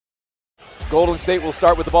Golden State will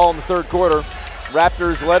start with the ball in the third quarter.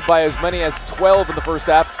 Raptors led by as many as 12 in the first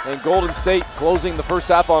half, and Golden State closing the first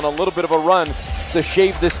half on a little bit of a run to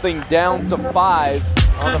shave this thing down to 5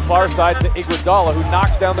 on the far side to Iguodala, who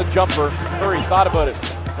knocks down the jumper. Curry thought about it.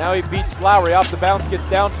 Now he beats Lowry off the bounce, gets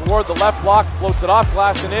down toward the left block, floats it off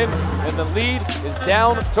glass and in, and the lead is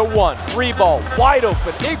down to 1. 3 ball, wide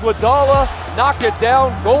open. Iguodala, knock it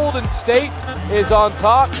down. Golden State is on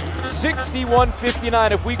top,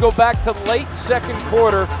 61-59. If we go back to late second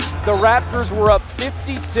quarter, the Raptors were up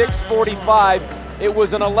 56-45. It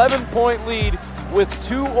was an 11-point lead with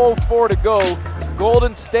 2:04 to go.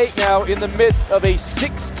 Golden State now in the midst of a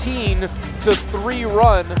 16-3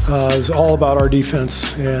 run. It's all about our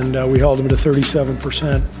defense, and we held them to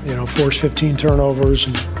 37%. Forced 15 turnovers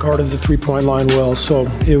and guarded the three-point line well. So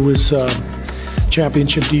it was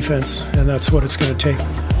championship defense, and that's what it's going to take.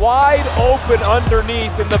 Wide open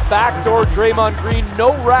underneath in the backdoor, Draymond Green.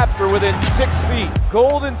 No Raptor within 6 feet.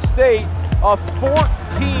 Golden State a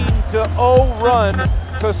 14-0 run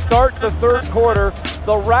to start the third quarter.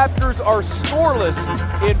 The Raptors are scoreless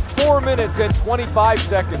in 4 minutes and 25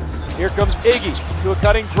 seconds. Here comes Iggy to a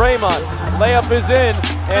cutting Draymond. Layup is in,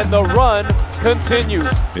 and the run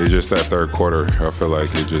continues. It's just that third quarter. I feel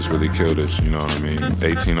like it just really killed us, you know what I mean?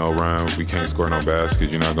 18-0 round, we can't score no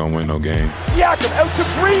baskets, you're not going to win no game. Siakam out to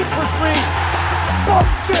Green for 3.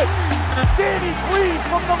 Busted! Danny Green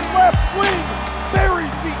from the left wing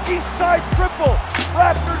buries the east side triple.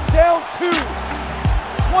 Raptors down 2.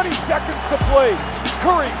 20 seconds to play.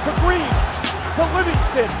 Curry to Green to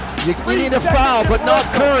Livingston. You need a foul, but not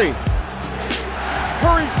Curry.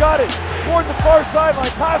 Curry's got it toward the far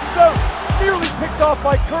sideline. Passed out. Nearly picked off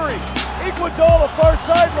by Curry. Iguodala far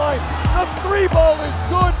sideline. The 3 ball is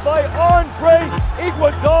good by Andre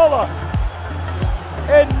Iguodala.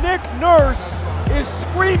 And Nick Nurse is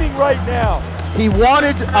screaming right now. He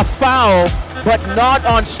wanted a foul, but not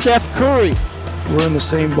on Steph Curry. We're in the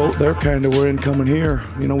same boat they're we're in coming here.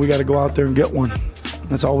 We got to go out there and get one.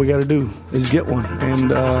 That's all we got to do is get one,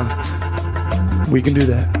 and we can do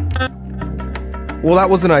that. Well, that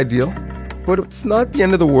wasn't ideal, but it's not the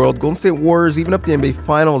end of the world. Golden State Warriors even up the NBA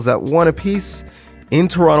Finals at 1 apiece in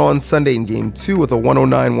Toronto on Sunday in Game 2 with a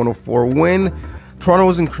 109-104 win. Toronto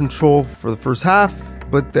was in control for the first half,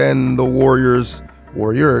 but then the Warriors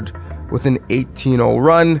warriored with an 18-0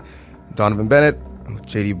 run. Donnovan Bennett with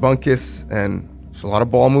JD Bunkus, and there's a lot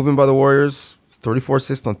of ball movement by the Warriors. 34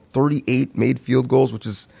 assists on 38 made field goals, which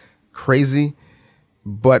is crazy.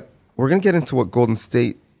 But we're going to get into what Golden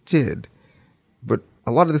State did. But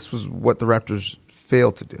a lot of this was what the Raptors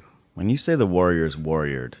failed to do. When you say the Warriors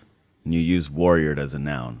warriored, and you use warriored as a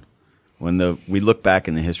noun, when we look back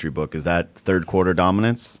in the history book, is that third quarter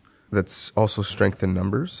dominance? That's also strength in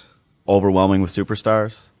numbers. Overwhelming with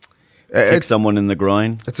superstars? Kick someone in the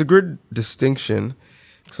groin? It's a good distinction.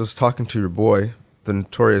 So I was talking to your boy, the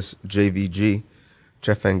notorious JVG,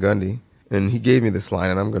 Jeff Van Gundy, and he gave me this line,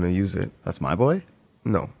 and I'm going to use it. That's my boy?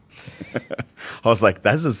 No. I was like,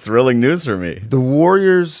 this is thrilling news for me. The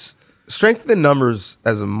Warriors, strength in numbers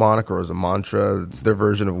as a moniker, as a mantra, it's their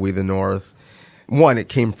version of We the North. One, it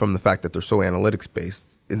came from the fact that they're so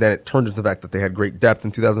analytics-based, and then it turned into the fact that they had great depth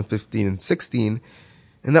in 2015 and 16,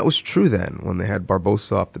 and that was true then when they had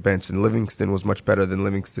Barbosa off the bench, and Livingston was much better than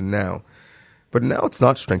Livingston now. But now it's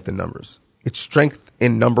not strength in numbers. It's strength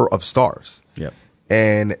in number of stars. Yep.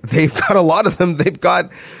 And they've got a lot of them. They've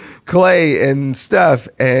got Clay and Steph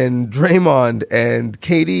and Draymond and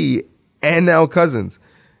KD and now Cousins.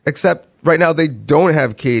 Except right now they don't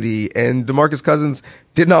have KD, and DeMarcus Cousins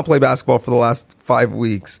did not play basketball for the last 5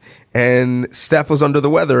 weeks. And Steph was under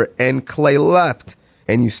the weather, and Clay left,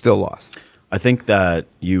 and you still lost. I think that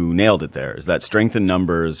you nailed it there, is that strength in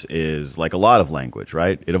numbers is like a lot of language,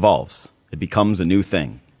 right? It evolves. It becomes a new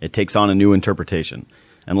thing. It takes on a new interpretation.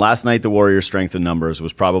 And last night, the Warriors' strength in numbers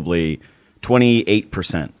was probably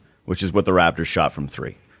 28%, which is what the Raptors shot from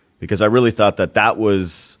 3. Because I really thought that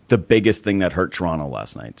was the biggest thing that hurt Toronto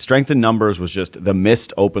last night. Strength in numbers was just the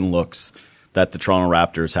missed open looks that the Toronto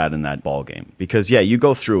Raptors had in that ball game. Because, yeah, you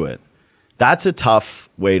go through it. That's a tough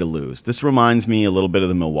way to lose. This reminds me a little bit of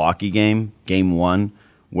the Milwaukee game, Game 1,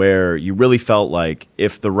 where you really felt like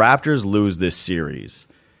if the Raptors lose this series,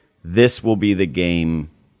 this will be the game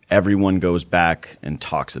everyone goes back and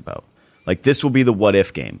talks about. Like, this will be the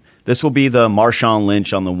what-if game. This will be the Marshawn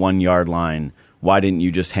Lynch on the 1-yard line, why didn't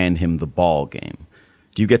you just hand him the ball game?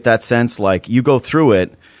 Do you get that sense? Like, you go through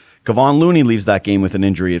it, Kevon Looney leaves that game with an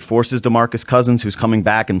injury. It forces DeMarcus Cousins, who's coming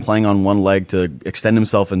back and playing on one leg, to extend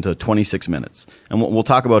himself into 26 minutes. And we'll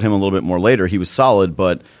talk about him a little bit more later. He was solid,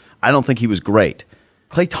 but I don't think he was great.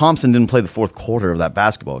 Klay Thompson didn't play the fourth quarter of that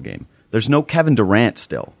basketball game. There's no Kevin Durant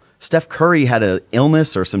still. Steph Curry had an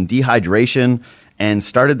illness or some dehydration and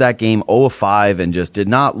started that game 0-5 and just did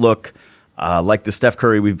not look like the Steph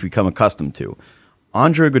Curry we've become accustomed to.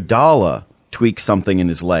 Andre Iguodala tweaks something in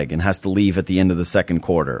his leg and has to leave at the end of the second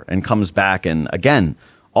quarter and comes back and, again,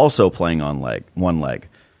 also playing on one leg.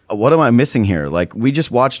 What am I missing here? Like, we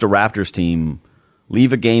just watched a Raptors team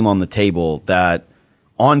leave a game on the table that,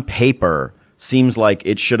 on paper, seems like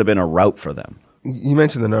it should have been a rout for them. You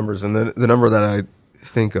mentioned the numbers, and the number that I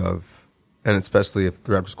think of, and especially if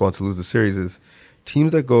the Raptors go on to lose the series, is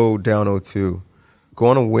teams that go down 0-2 go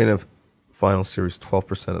on to win a final series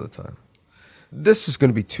 12% of the time. This is going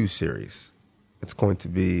to be two series. It's going to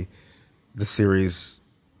be the series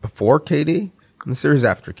before KD and the series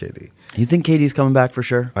after KD. You think KD's coming back for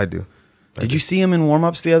sure? I do. Did you see him in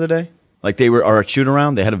warm-ups the other day? Like they were, or a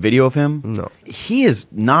shoot-around? They had a video of him? No. He is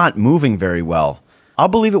not moving very well. I'll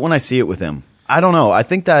believe it when I see it with him. I don't know. I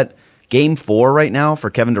think that Game 4 right now for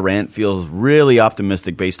Kevin Durant feels really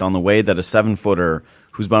optimistic based on the way that a 7-footer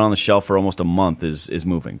who's been on the shelf for almost a month is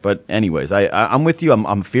moving. But anyways, I'm with you.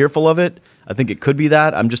 I'm fearful of it. I think it could be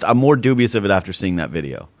that. I'm more dubious of it after seeing that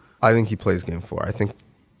video. I think he plays Game 4. I think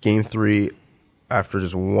Game 3, after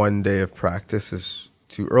just one day of practice, is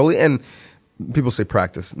too early. And people say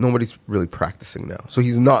practice. Nobody's really practicing now. So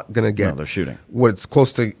he's not going to get they're shooting what's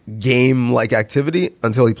close to game-like activity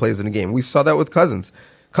until he plays in a game. We saw that with Cousins.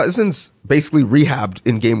 Cousins basically rehabbed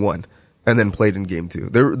in Game 1 and then played in Game 2.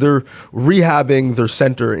 They're rehabbing their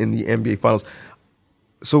center in the NBA Finals.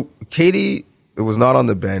 So KD was not on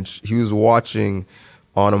the bench. He was watching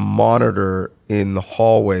on a monitor in the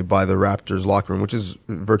hallway by the Raptors locker room, which is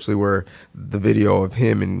virtually where the video of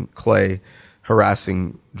him and Clay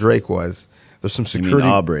harassing Drake was. There's some security. You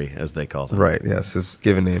mean Aubrey, as they called him. Right, yes, his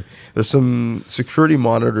given name. There's some security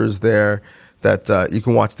monitors there that you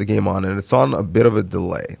can watch the game on, and it's on a bit of a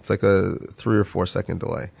delay. It's like a 3 or 4 second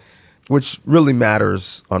delay, which really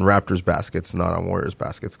matters on Raptors baskets, not on Warriors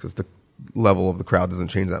baskets, because the level of the crowd doesn't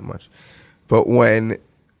change that much. But when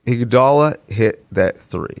Iguodala hit that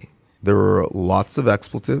 3, there were lots of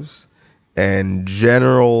expletives, and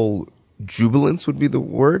general jubilance would be the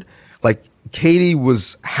word. Like, KD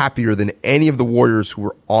was happier than any of the Warriors who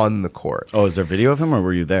were on the court. Oh, is there video of him, or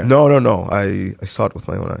were you there? No. I saw it with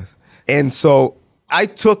my own eyes. And so I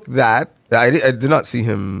took that. I did not see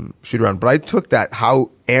him shoot around, but I took that, how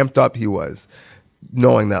amped up he was,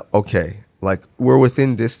 knowing that, okay, like, we're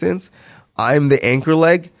within distance. I'm the anchor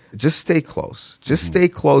leg. Just stay close. Just stay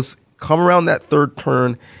close. Come around that third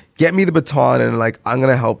turn. Get me the baton, and like, I'm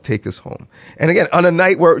going to help take us home. And again, on a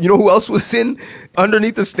night where, you know who else was in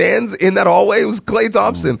underneath the stands in that hallway? It was Klay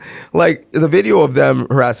Thompson. Like, the video of them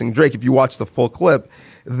harassing Drake, if you watch the full clip,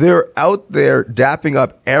 they're out there dapping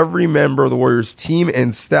up every member of the Warriors team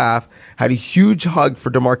and staff, had a huge hug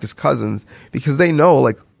for DeMarcus Cousins because they know,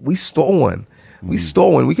 like, we stole one. We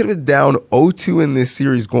stole one. We could have been down 0-2 in this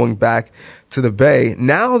series going back to the Bay.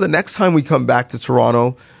 Now, the next time we come back to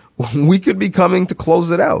Toronto, we could be coming to close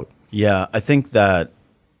it out. Yeah, I think that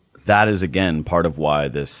is, again, part of why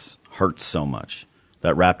this hurts so much.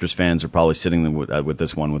 That Raptors fans are probably sitting with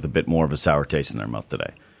this one with a bit more of a sour taste in their mouth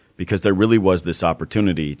today. Because there really was this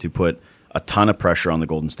opportunity to put a ton of pressure on the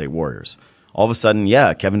Golden State Warriors. All of a sudden,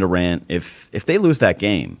 yeah, Kevin Durant, if they lose that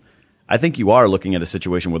game, I think you are looking at a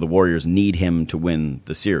situation where the Warriors need him to win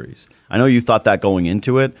the series. I know you thought that going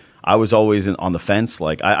into it. I was always on the fence.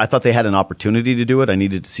 Like, I thought they had an opportunity to do it. I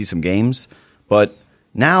needed to see some games. But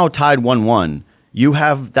now, tied 1-1, you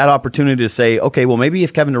have that opportunity to say, okay, well, maybe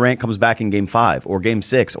if Kevin Durant comes back in Game 5 or Game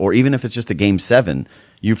 6, or even if it's just a Game 7,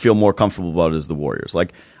 you feel more comfortable about it as the Warriors.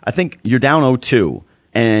 Like, I think you're down 0-2,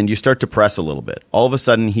 and you start to press a little bit. All of a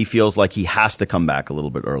sudden, he feels like he has to come back a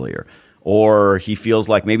little bit earlier. Or he feels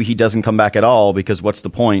like maybe he doesn't come back at all because what's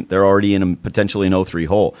the point? They're already in potentially an 0-3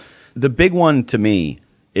 hole. The big one to me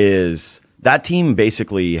is that team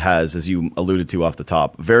basically has, as you alluded to off the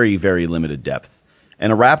top, very, very limited depth.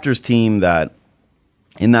 And a Raptors team that,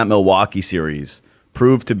 in that Milwaukee series,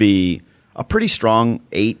 proved to be a pretty strong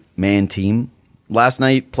 8-man team, last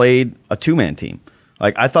night played a 2-man team.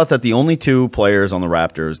 Like, I thought that the only 2 players on the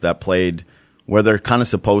Raptors that played where they're kind of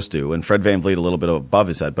supposed to, and Fred VanVleet a little bit above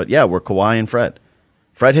his head, but yeah, were Kawhi and Fred.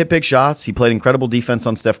 Fred hit big shots. He played incredible defense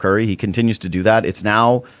on Steph Curry. He continues to do that. It's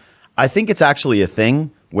now, I think it's actually a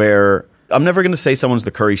thing where I'm never going to say someone's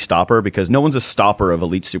the Curry stopper because no one's a stopper of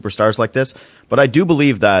elite superstars like this, but I do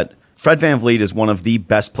believe that Fred VanVleet is one of the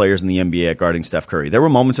best players in the NBA at guarding Steph Curry. There were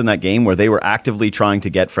moments in that game where they were actively trying to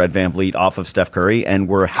get Fred VanVleet off of Steph Curry and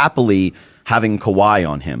were happily having Kawhi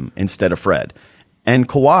on him instead of Fred. And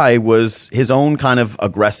Kawhi was his own kind of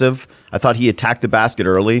aggressive, I thought he attacked the basket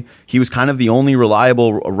early. He was kind of the only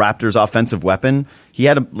reliable Raptors offensive weapon. He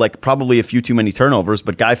had probably a few too many turnovers,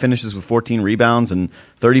 but guy finishes with 14 rebounds and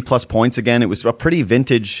 30-plus points again. It was a pretty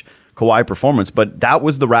vintage Kawhi performance, but that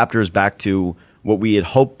was the Raptors back to what we had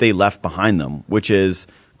hoped they left behind them, which is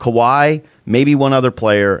Kawhi, maybe one other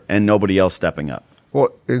player, and nobody else stepping up. Well,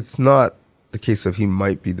 it's not the case of he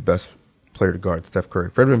might be the best player to guard Steph Curry.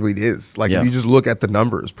 Fred VanVleet is. If you just look at the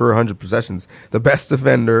numbers per 100 possessions, the best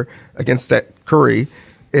defender against Steph Curry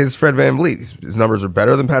is Fred VanVleet. His numbers are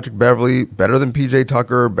better than Patrick Beverley, better than PJ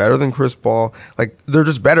Tucker, better than Chris Paul. They're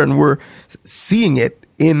just better, and we're seeing it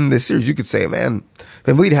in this series. You could say, man,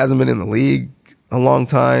 VanVleet hasn't been in the league a long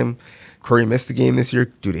time. Curry missed the game this year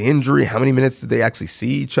due to injury. How many minutes did they actually see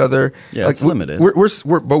each other? Yeah, it's limited.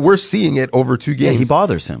 But we're seeing it over 2 games. Yeah, he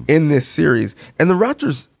bothers him in this series. And the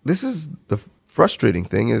Raptors, this is the frustrating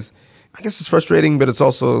thing is, I guess it's frustrating, but it's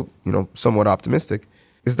also, somewhat optimistic,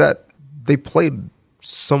 is that they played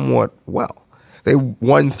somewhat well. They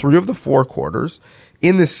won 3 of the 4 quarters.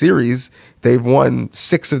 In this series, they've won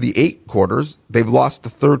 6 of the 8 quarters. They've lost the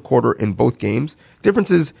third quarter in both games.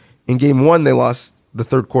 Difference is, in game 1, they lost the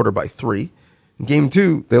third quarter by 3. In game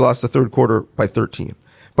 2, they lost the third quarter by 13.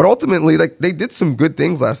 But ultimately, they did some good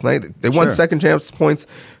things last night. They won second chance points,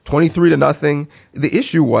 23-0. The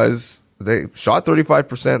issue was they shot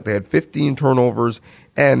 35%. They had 15 turnovers,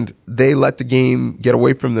 and they let the game get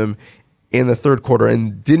away from them in the third quarter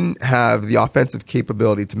and didn't have the offensive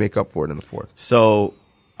capability to make up for it in the fourth. So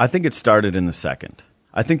I think it started in the second.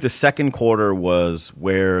 I think the second quarter was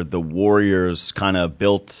where the Warriors kind of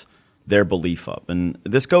built their belief up. And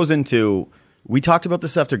this goes into, we talked about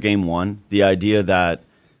this after game 1, the idea that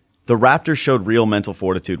the Raptors showed real mental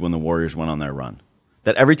fortitude when the Warriors went on their run.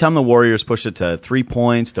 That every time the Warriors pushed it to 3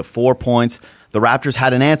 points, to 4 points, the Raptors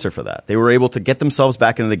had an answer for that. They were able to get themselves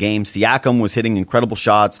back into the game. Siakam was hitting incredible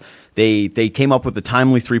shots. They came up with a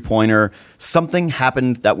timely 3-pointer. Something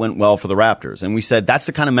happened that went well for the Raptors. And we said that's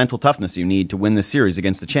the kind of mental toughness you need to win this series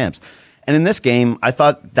against the champs. And in this game, I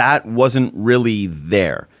thought that wasn't really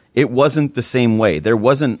there. It wasn't the same way. There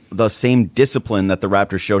wasn't the same discipline that the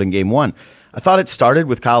Raptors showed in game 1. I thought it started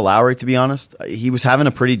with Kyle Lowry, to be honest. He was having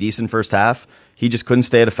a pretty decent first half. He just couldn't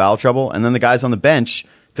stay out of foul trouble. And then the guys on the bench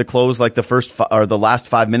to close the last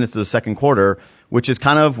 5 minutes of the second quarter, which is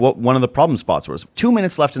kind of what one of the problem spots was. 2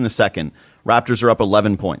 minutes left in the second. Raptors are up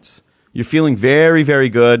 11 points. You're feeling very, very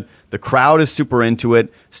good. The crowd is super into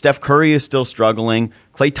it. Steph Curry is still struggling.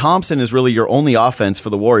 Klay Thompson is really your only offense for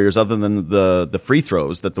the Warriors other than the free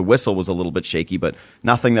throws, that the whistle was a little bit shaky, but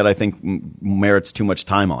nothing that I think merits too much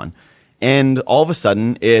time on. And all of a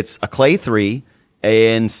sudden, it's a Klay 3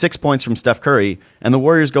 and 6 points from Steph Curry, and the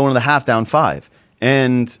Warriors go into the half down 5.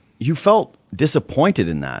 And you felt disappointed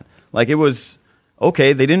in that. It was,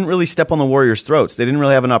 okay, they didn't really step on the Warriors' throats. They didn't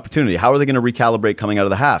really have an opportunity. How are they going to recalibrate coming out of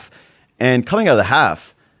the half? And coming out of the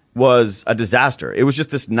half was a disaster. It was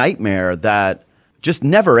just this nightmare that just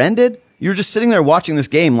never ended. You're just sitting there watching this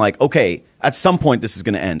game okay, at some point this is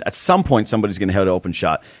going to end. At some point somebody's going to hit an open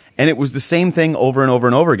shot. And it was the same thing over and over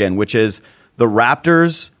and over again, which is the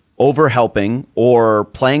Raptors over-helping or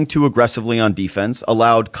playing too aggressively on defense,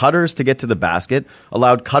 allowed cutters to get to the basket,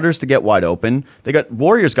 allowed cutters to get wide open.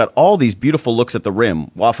 Warriors got all these beautiful looks at the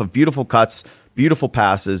rim off of beautiful cuts, beautiful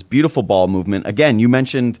passes, beautiful ball movement. Again, you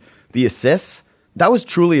mentioned the assists. That was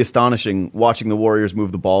truly astonishing watching the Warriors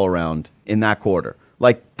move the ball around in that quarter.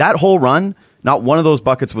 That whole run, not one of those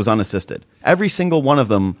buckets was unassisted. Every single one of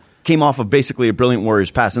them came off of basically a brilliant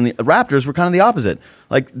Warriors pass. And the Raptors were kind of the opposite.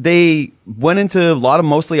 They went into a lot of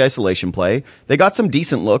mostly isolation play. They got some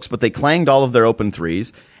decent looks, but they clanged all of their open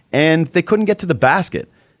threes, and they couldn't get to the basket.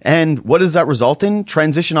 And what does that result in?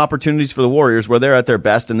 Transition opportunities for the Warriors where they're at their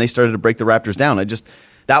best, and they started to break the Raptors down.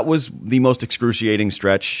 That was the most excruciating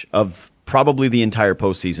stretch of probably the entire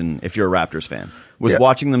postseason, if you're a Raptors fan, was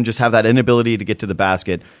watching them just have that inability to get to the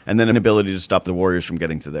basket and then an inability to stop the Warriors from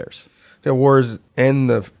getting to theirs. Yeah, Warriors end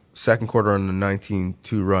the second quarter on the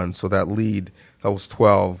 19-2 run, so that lead, that was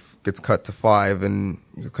 12, gets cut to 5, and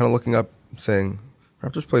you're kind of looking up saying,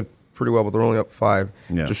 Raptors played pretty well, but they're only up 5,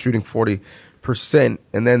 just shooting 40%,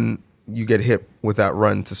 and then you get hit with that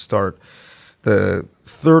run to start the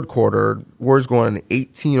third quarter. Warriors go on an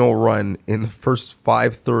 18-0 run in the first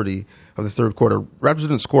 5:30 of the third quarter. Raptors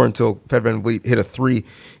didn't score until Fred VanVleet hit a 3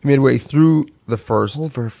 midway through the first.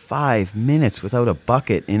 Over 5 minutes without a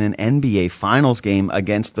bucket in an NBA Finals game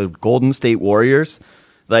against the Golden State Warriors.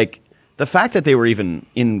 The fact that they were even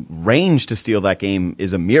in range to steal that game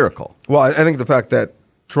is a miracle. Well, I think the fact that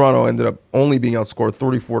Toronto ended up only being outscored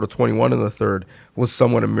 34-21 in the third was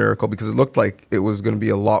somewhat a miracle, because it looked like it was going to be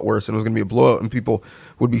a lot worse and it was going to be a blowout, and people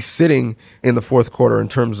would be sitting in the fourth quarter in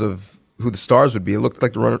terms of who the stars would be. It looked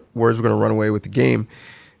like the Warriors were going to run away with the game.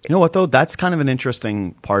 You know what, though? That's kind of an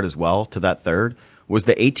interesting part as well to that third, was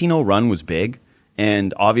the 18-0 run was big,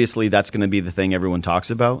 and obviously that's going to be the thing everyone talks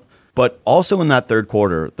about. But also in that third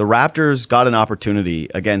quarter, the Raptors got an opportunity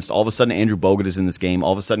against, all of a sudden Andrew Bogut is in this game,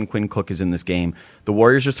 all of a sudden Quinn Cook is in this game. The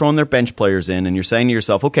Warriors are throwing their bench players in, and you're saying to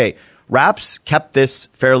yourself, okay, Raps kept this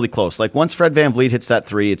fairly close. Like once Fred VanVleet hits that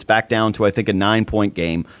three, it's back down to, I think, a 9-point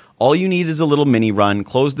game. All you need is a little mini run,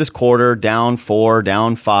 close this quarter, down 4,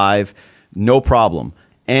 down 5, no problem.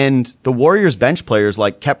 And the Warriors bench players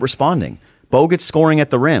kept responding. Bogut's scoring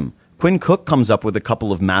at the rim. Quinn Cook comes up with a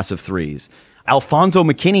couple of massive threes. Alfonso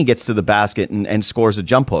McKinney gets to the basket and scores a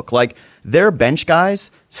jump hook. Their bench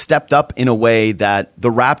guys stepped up in a way that the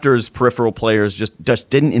Raptors' peripheral players just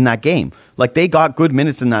didn't in that game. They got good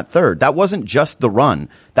minutes in that third. That wasn't just the run.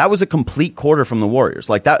 That was a complete quarter from the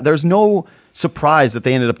Warriors. There's no surprise that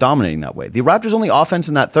they ended up dominating that way. The Raptors' only offense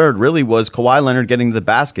in that third really was Kawhi Leonard getting to the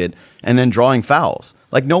basket and then drawing fouls.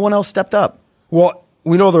 No one else stepped up. Well,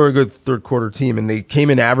 we know they're a good third quarter team, and they came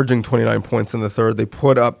in averaging 29 points in the third. They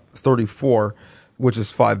put up 34, which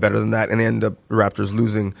is 5 better than that, and end up the Raptors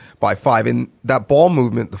losing by 5. And that ball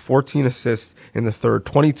movement, the 14 assists in the third,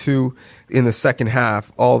 22 in the second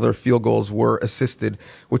half, all their field goals were assisted,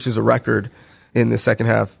 which is a record in the second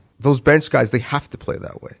half. Those bench guys, they have to play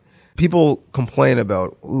that way. People complain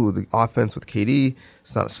about, the offense with KD,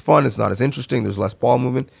 it's not as fun, it's not as interesting, there's less ball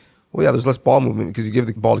movement. Well, yeah, there's less ball movement because you give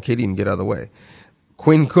the ball to KD and get out of the way.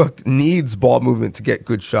 Quinn Cook needs ball movement to get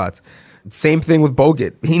good shots. Same thing with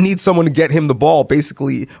Bogut. He needs someone to get him the ball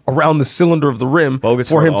basically around the cylinder of the rim Bogut's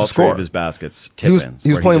for him to all score. Three of his baskets tip he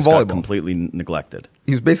was playing volleyball. Got completely neglected.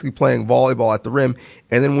 He was basically playing volleyball at the rim.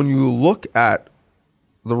 And then when you look at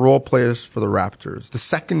the role players for the Raptors, the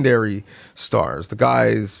secondary stars, the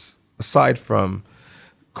guys aside from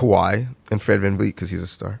Kawhi and Fred VanVleet because he's a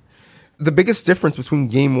star, the biggest difference between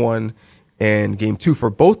Game 1 and Game 2 for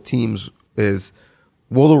both teams is,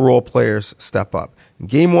 will the role players step up? In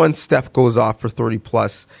Game 1, Steph goes off for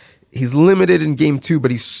 30+. He's limited in Game 2,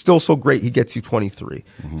 but he's still so great, he gets you 23.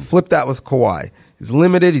 Mm-hmm. Flip that with Kawhi. He's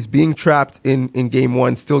limited, he's being trapped in Game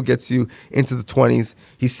 1, still gets you into the 20s.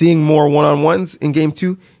 He's seeing more one-on-ones in Game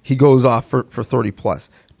 2, he goes off for 30+.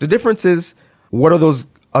 The difference is, what are those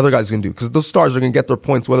other guys going to do? Because those stars are going to get their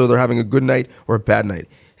points whether they're having a good night or a bad night.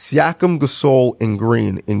 Siakam, Gasol, and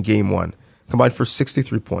Green in Game 1 combined for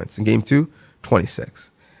 63 points. In Game 2,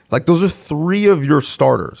 26. Those are 3 of your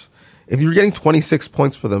starters. If you're getting 26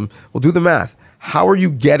 points for them, well, do the math. How are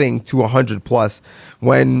you getting to 100+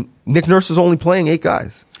 when Nick Nurse is only playing 8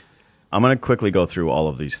 guys? I'm going to quickly go through all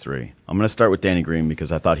of these 3. I'm going to start with Danny Green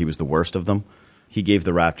because I thought he was the worst of them. He gave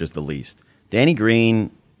the Raptors the least. Danny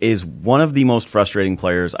Green is one of the most frustrating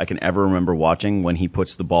players I can ever remember watching when he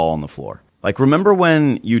puts the ball on the floor. Remember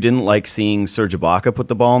when you didn't like seeing Serge Ibaka put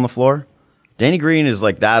the ball on the floor? Danny Green is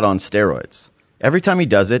like that on steroids. Every time he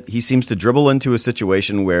does it, he seems to dribble into a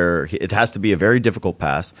situation where it has to be a very difficult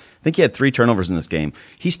pass. I think he had 3 turnovers in this game.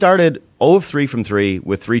 He started 0 of 3 from 3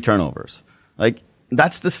 with 3 turnovers.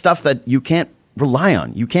 That's the stuff that you can't rely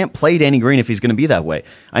on. You can't play Danny Green if he's going to be that way.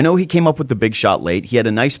 I know he came up with the big shot late. He had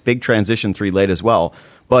a nice big transition 3 late as well,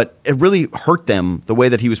 but it really hurt them the way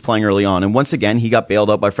that he was playing early on. And once again, he got bailed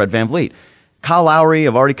out by Fred VanVleet. Kyle Lowry,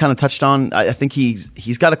 I've already kind of touched on. I think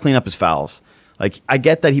he's got to clean up his fouls. I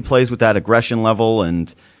get that he plays with that aggression level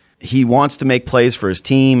and he wants to make plays for his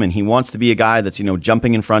team and he wants to be a guy that's,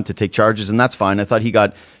 jumping in front to take charges, and that's fine. I thought he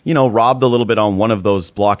got, robbed a little bit on one of those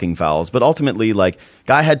blocking fouls, but ultimately,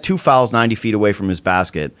 guy had 2 fouls 90 feet away from his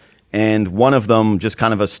basket, and one of them just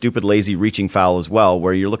kind of a stupid, lazy reaching foul as well,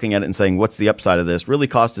 where you're looking at it and saying, what's the upside of this? Really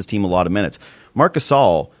cost his team a lot of minutes. Marc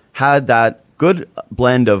Gasol had that good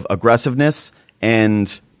blend of aggressiveness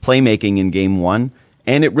and playmaking in Game 1,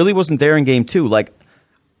 and it really wasn't there in Game 2.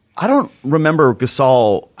 I don't remember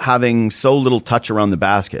Gasol having so little touch around the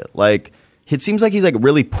basket. It seems like he's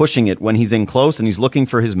really pushing it when he's in close and he's looking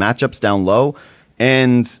for his matchups down low,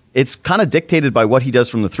 and it's kind of dictated by what he does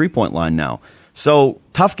from the 3-point line now. So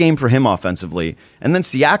tough game for him offensively. And then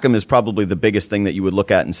Siakam is probably the biggest thing that you would look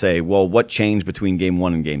at and say, well, what changed between Game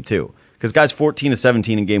 1 and Game 2? Because guy's 14 of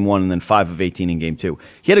 17 in Game 1 and then 5 of 18 in Game 2.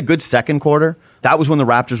 He had a good second quarter. That was when the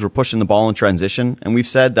Raptors were pushing the ball in transition. And we've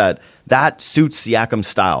said that suits Siakam's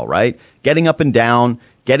style, right? Getting up and down,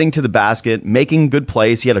 getting to the basket, making good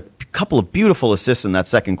plays. He had a couple of beautiful assists in that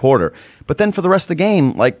second quarter. But then for the rest of the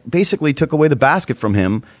game, basically took away the basket from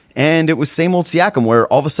him. And it was same old Siakam, where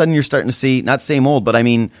all of a sudden you're starting to see, not same old, but I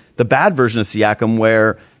mean the bad version of Siakam,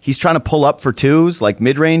 where he's trying to pull up for twos,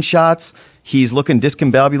 mid-range shots. He's looking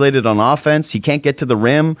discombobulated on offense. He can't get to the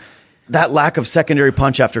rim. That lack of secondary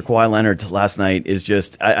punch after Kawhi Leonard last night is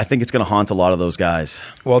just, I think it's going to haunt a lot of those guys.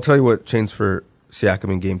 Well, I'll tell you what changed for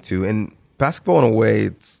Siakam in game 2. And basketball, in a way,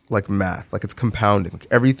 it's like math. Like, it's compounding. Like,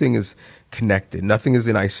 everything is connected. Nothing is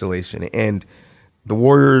in isolation. And the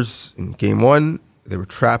Warriors in game 1, they were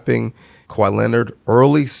trapping Kawhi Leonard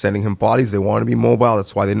early, sending him bodies. They wanted to be mobile.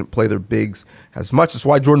 That's why they didn't play their bigs as much. That's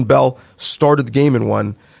why Jordan Bell started the game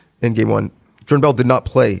in game 1. Jordan Bell did not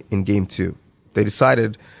play in game 2. They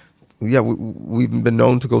decided, we've been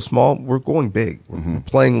known to go small. We're going big. We're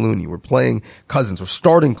playing Looney. We're playing Cousins. We're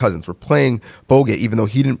starting Cousins. We're playing Bogut, even though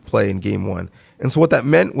he didn't play in game 1. And so what that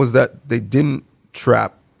meant was that they didn't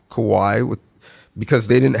trap Kawhi because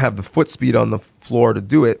they didn't have the foot speed on the floor to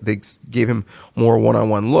do it. They gave him more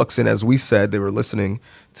one-on-one looks. And as we said, they were listening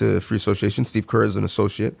to Free Association. Steve Kerr is an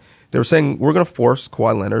associate. They were saying, we're going to force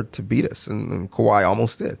Kawhi Leonard to beat us. And Kawhi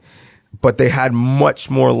almost did. But they had much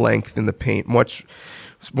more length in the paint, much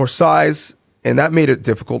more size, and that made it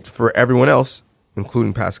difficult for everyone else,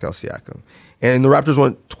 including Pascal Siakam. And the Raptors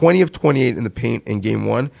went 20 of 28 in the paint in game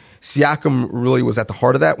 1. Siakam really was at the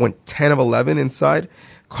heart of that, went 10 of 11 inside.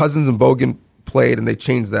 Cousins and Bogut played, and they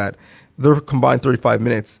changed that. Their combined 35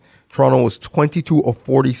 minutes, Toronto was 22 of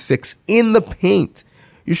 46 in the paint.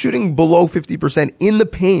 You're shooting below 50% in the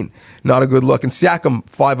paint. Not a good look. And Siakam,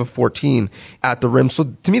 5 of 14 at the rim. So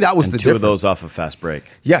to me, that was the difference. 2 of those off a fast break.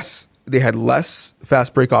 Yes. They had less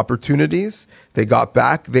fast break opportunities. They got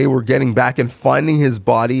back. They were getting back and finding his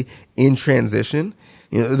body in transition.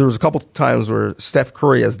 There was a couple of times where Steph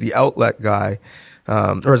Curry, as the outlet guy,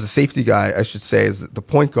 or as a safety guy, I should say, as the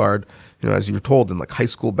point guard, as you're told in like high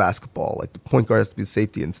school basketball, like the point guard has to be the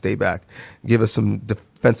safety and stay back, give us some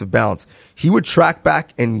defensive balance. He would track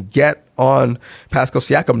back and get on Pascal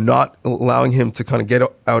Siakam, not allowing him to kind of get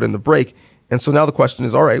out in the break. And so now the question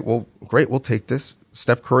is, all right, well, great, we'll take this.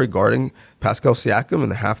 Steph Curry guarding Pascal Siakam in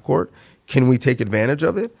the half court. Can we take advantage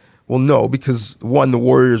of it? Well, no, because one, the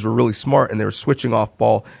Warriors were really smart and they were switching off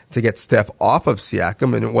ball to get Steph off of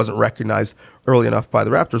Siakam, and it wasn't recognized early enough by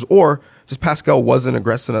the Raptors, or just Pascal wasn't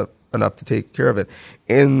aggressive enough to take care of it.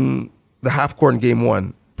 In the half court in game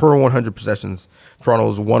 1, per 100 possessions, Toronto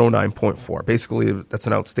was 109.4. Basically, that's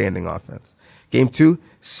an outstanding offense. Game 2,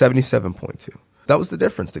 77.2. That was the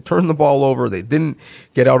difference. They turned the ball over. They didn't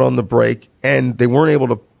get out on the break, and they weren't able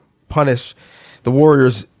to punish the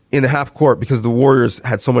Warriors in the half court because the Warriors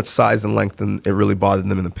had so much size and length, and it really bothered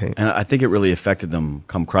them in the paint. And I think it really affected them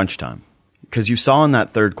come crunch time. Because you saw in that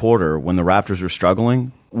third quarter when the Raptors were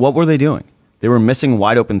struggling, what were they doing? They were missing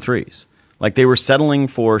wide open threes. Like, they were settling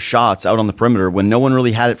for shots out on the perimeter when no one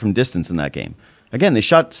really had it from distance in that game. Again, they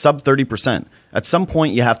shot sub 30%. At some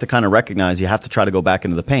point, you have to kind of recognize you have to try to go back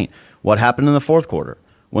into the paint. What happened in the fourth quarter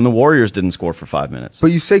when the Warriors didn't score for 5 minutes?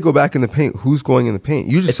 But you say go back in the paint. Who's going in the paint?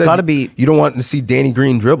 You just it's said gotta be, you don't want to see Danny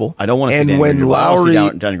Green dribble. I don't want to see Danny Green dribble. I want to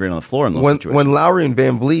see Danny Green on the floor in those situations. When Lowry and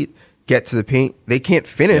Van Vliet get to the paint, they can't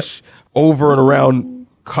finish over and around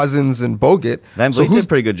Cousins and Bogut. Van Vliet did a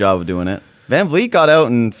pretty good job of doing it. Van Vliet got out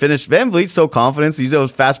and finished. Van Vliet's so confident. He did a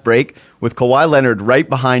fast break with Kawhi Leonard right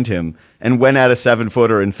behind him and went at a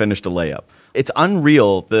 7-footer and finished a layup. It's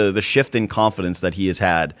unreal, the shift in confidence that he has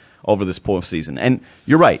had over this postseason. And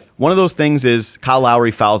you're right. One of those things is Kyle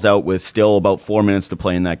Lowry fouls out with still about 4 minutes to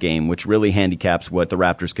play in that game, which really handicaps what the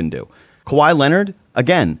Raptors can do. Kawhi Leonard,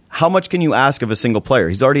 again, how much can you ask of a single player?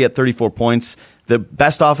 He's already at 34 points. The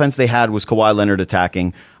best offense they had was Kawhi Leonard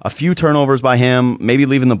attacking. A few turnovers by him, maybe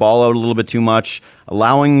leaving the ball out a little bit too much,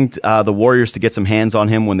 allowing the Warriors to get some hands on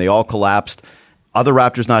him when they all collapsed. Other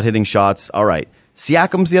Raptors not hitting shots. All right.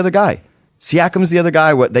 Siakam's the other guy. Siakam's the other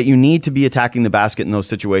guy that you need to be attacking the basket in those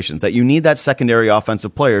situations, that you need that secondary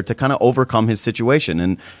offensive player to kind of overcome his situation.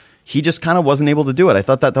 And he just kind of wasn't able to do it. I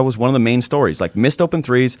thought that was one of the main stories, like missed open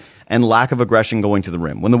threes and lack of aggression going to the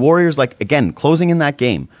rim. When the Warriors, again, closing in that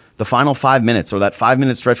game, the final 5 minutes or that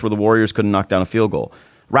 5-minute stretch where the Warriors couldn't knock down a field goal,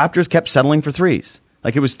 Raptors kept settling for threes.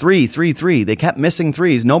 Like, it was 3, 3, 3. They kept missing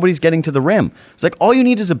threes. Nobody's getting to the rim. It's like, all you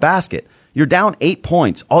need is a basket. You're down 8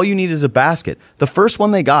 points. All you need is a basket. The first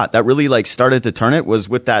one they got that really started to turn it was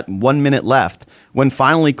with that 1 minute left when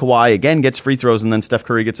finally Kawhi again gets free throws and then Steph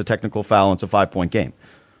Curry gets a technical foul and it's a 5-point game.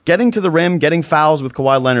 Getting to the rim, getting fouls with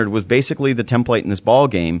Kawhi Leonard was basically the template in this ball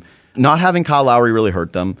game. Not having Kyle Lowry really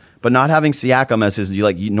hurt them, but not having Siakam as his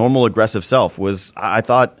normal aggressive self was, I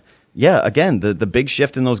thought, again, the big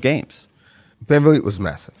shift in those games. Van Vliet was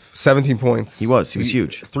massive. 17 points. He was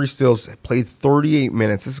huge. 3 steals, played 38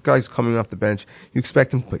 minutes. This guy's coming off the bench. You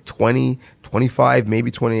expect him to play 20, 25,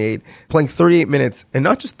 maybe 28. Playing 38 minutes, and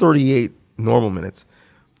not just 38 normal minutes.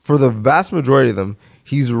 For the vast majority of them,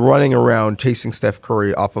 He's running around chasing Steph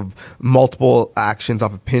Curry off of multiple actions,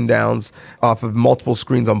 off of pin downs, off of multiple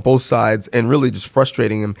screens on both sides, and really just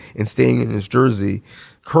frustrating him and staying in his jersey.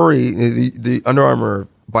 Curry, the Under Armour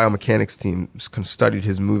biomechanics team kind of studied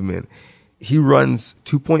his movement. He runs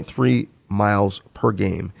 2.3 miles per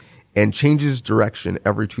game and changes direction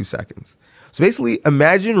every 2 seconds. So basically,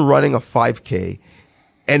 imagine running a 5K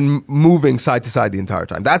and moving side to side the entire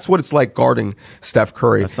time. That's what it's like guarding Steph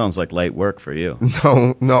Curry. That sounds like light work for you.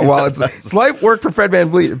 No. Well, it's light work for Fred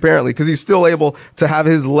VanVleet, apparently, because he's still able to have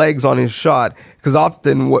his legs on his shot. Because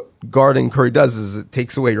often what guarding Curry does is it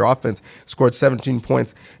takes away your offense. Scored 17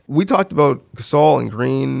 points. We talked about Gasol and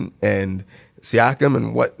Green and Siakam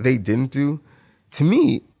and what they didn't do. To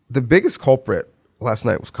me, the biggest culprit last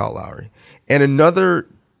night was Kyle Lowry. And another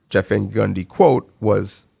Jeff Van Gundy quote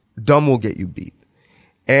was, "Dumb will get you beat."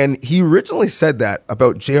 And he originally said that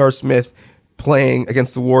about J.R. Smith playing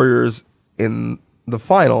against the Warriors in the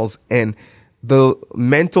finals and the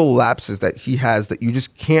mental lapses that he has that you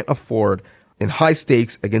just can't afford in high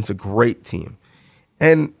stakes against a great team.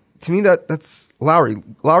 And to me, that's Lowry.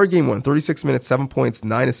 Lowry game 1, 36 minutes, 7 points,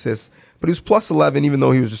 9 assists, but he was plus 11 even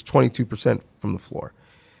though he was just 22% from the floor.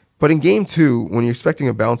 But in game 2, when you're expecting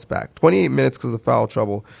a bounce back, 28 minutes because of foul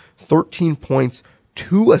trouble, 13 points,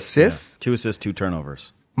 2 assists. Yeah, 2 assists, 2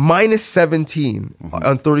 turnovers. Minus 17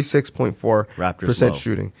 on 36.4%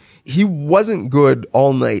 shooting. He wasn't good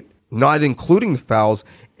all night, not including the fouls.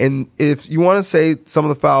 And if you want to say some of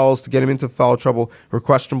the fouls to get him into foul trouble were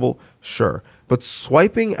questionable, sure. But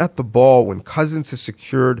swiping at the ball when Cousins has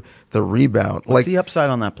secured the rebound. What's the upside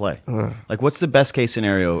on that play? What's the best case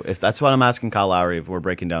scenario? If that's what I'm asking Kyle Lowry if we're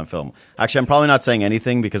breaking down film. Actually, I'm probably not saying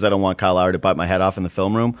anything because I don't want Kyle Lowry to bite my head off in the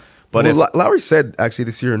film room. But Lowry said, actually,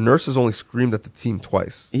 this year, Nurse has only screamed at the team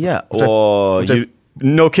twice. Yeah.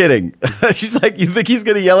 No kidding. She's like, you think he's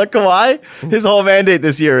going to yell at Kawhi? His whole mandate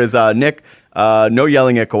this year is, Nick, no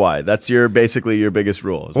yelling at Kawhi. That's basically your biggest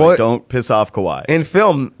rule. It's like, don't piss off Kawhi. In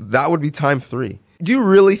film, that would be time 3. Do you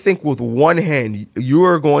really think with one hand you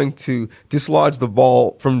are going to dislodge the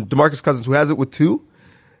ball from DeMarcus Cousins, who has it with 2?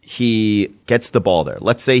 He gets the ball there.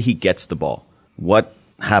 Let's say he gets the ball. What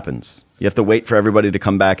happens? You have to wait for everybody to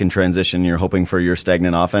come back in transition. You're hoping for your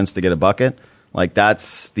stagnant offense to get a bucket. Like,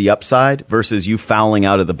 that's the upside versus you fouling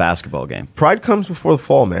out of the basketball game. Pride comes before the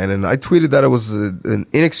fall, man. And I tweeted that it was an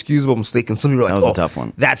inexcusable mistake. And some people were like, that was a tough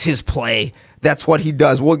one. That's his play. That's what he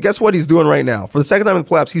does. Well, guess what he's doing right now? For the second time in the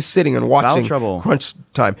playoffs, he's sitting and watching crunch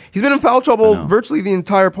time. He's been in foul trouble virtually the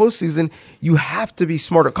entire postseason. You have to be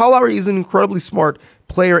smarter. Kyle Lowry is an incredibly smart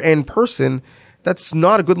player and person. That's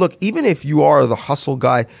not a good look. Even if you are the hustle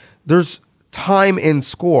guy, there's time and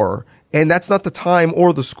score, and that's not the time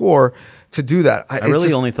or the score to do that. I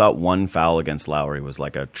really only thought one foul against Lowry was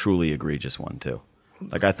like a truly egregious one, too.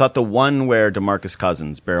 Like, I thought the one where DeMarcus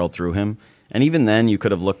Cousins barreled through him, and even then you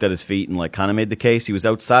could have looked at his feet and like kind of made the case. He was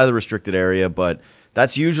outside of the restricted area, but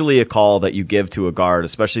that's usually a call that you give to a guard,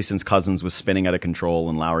 especially since Cousins was spinning out of control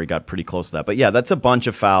and Lowry got pretty close to that. But yeah, that's a bunch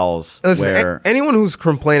of fouls. Listen, anyone who's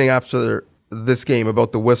complaining after this game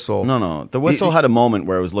about the whistle. No. The whistle had a moment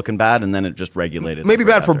where it was looking bad, and then it just regulated. Maybe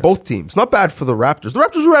bad for both teams. Not bad for the Raptors. The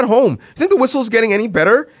Raptors were at home. You think the whistle's getting any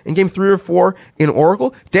better in game 3 or 4 in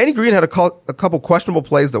Oracle? Danny Green had a couple questionable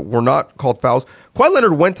plays that were not called fouls. Kawhi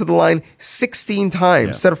Leonard went to the line 16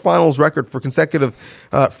 times, set a finals record for consecutive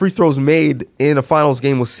free throws made in a finals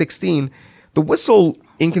game was 16. The whistle,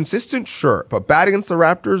 inconsistent, sure. But bad against the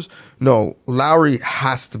Raptors? No. Lowry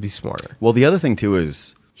has to be smarter. Well, the other thing, too,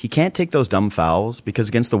 is he can't take those dumb fouls because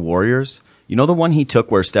against the Warriors, you know the one he took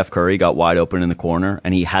where Steph Curry got wide open in the corner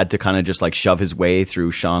and he had to kind of just like shove his way through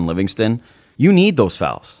Sean Livingston? You need those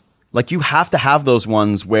fouls. Like, you have to have those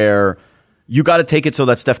ones where you got to take it so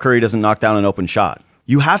that Steph Curry doesn't knock down an open shot.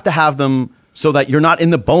 You have to have them so that you're not in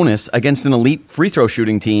the bonus against an elite free throw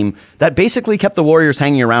shooting team that basically kept the Warriors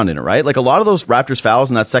hanging around in it, right? Like, a lot of those Raptors fouls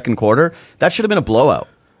in that second quarter, that should have been a blowout.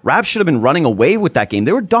 Raps should have been running away with that game.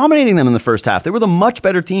 They were dominating them in the first half. They were the much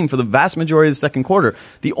better team for the vast majority of the second quarter.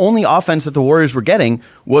 The only offense that the Warriors were getting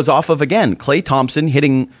was off of, again, Klay Thompson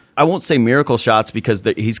hitting, I won't say miracle shots because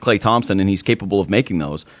he's Klay Thompson and he's capable of making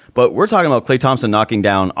those, but we're talking about Klay Thompson knocking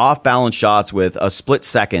down off-balance shots with a split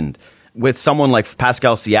second with someone like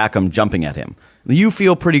Pascal Siakam jumping at him. You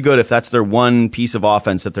feel pretty good if that's their one piece of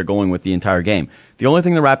offense that they're going with the entire game. The only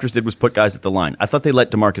thing the Raptors did was put guys at the line. I thought they let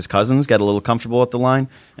DeMarcus Cousins get a little comfortable at the line.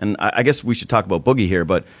 And I guess we should talk about Boogie here.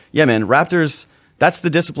 But yeah, man, Raptors, that's the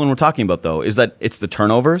discipline we're talking about, though, is that it's the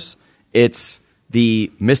turnovers. It's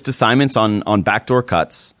the missed assignments on backdoor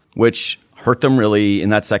cuts, which hurt them really in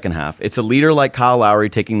that second half. It's a leader like Kyle Lowry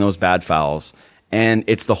taking those bad fouls. And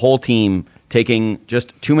it's the whole team taking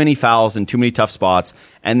just too many fouls and too many tough spots,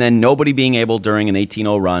 and then nobody being able during an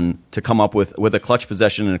 18-0 run to come up with a clutch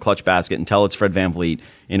possession and a clutch basket and tell it's Fred VanVleet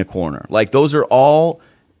in a corner. Like, those are all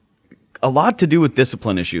a lot to do with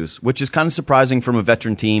discipline issues, which is kind of surprising from a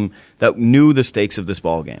veteran team that knew the stakes of this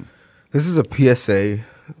ball game. This is a PSA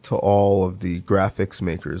to all of the graphics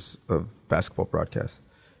makers of basketball broadcasts.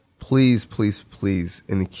 Please, please, please,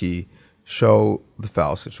 in the key, show the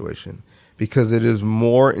foul situation, because it is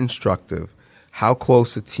more instructive how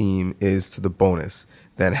close a team is to the bonus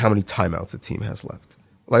than how many timeouts a team has left.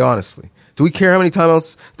 Like, honestly, do we care how many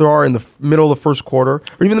timeouts there are in the middle of the first quarter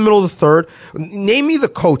or even the middle of the third? Name me the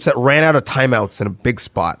coach that ran out of timeouts in a big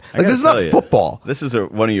spot. Like, this is not football. This is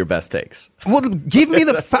one of your best takes. Well, give me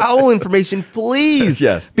the foul information, please.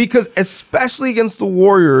 Yes. Because especially against the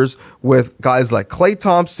Warriors with guys like Klay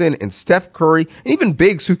Thompson and Steph Curry and even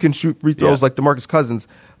bigs who can shoot free throws like DeMarcus Cousins,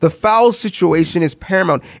 the foul situation is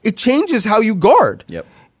paramount. It changes how you guard. Yep.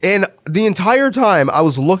 And the entire time I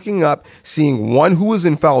was looking up, seeing one who was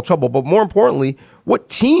in foul trouble, but more importantly, what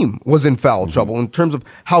team was in foul trouble in terms of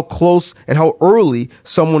how close and how early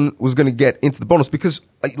someone was going to get into the bonus. Because,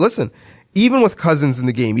 listen, even with Cousins in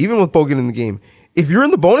the game, even with Bogut in the game, if you're in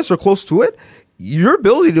the bonus or close to it, your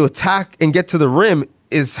ability to attack and get to the rim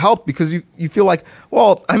is helped because you feel like,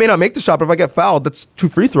 well, I may not make the shot, but if I get fouled, that's 2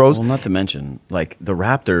 free throws. Well, not to mention, like, the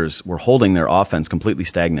Raptors were holding their offense completely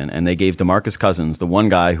stagnant, and they gave DeMarcus Cousins, the one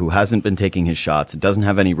guy who hasn't been taking his shots, doesn't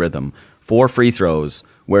have any rhythm, 4 free throws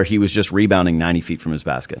where he was just rebounding 90 feet from his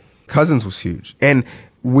basket. Cousins was huge. And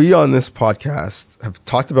we on this podcast have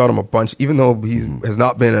talked about him a bunch, even though he has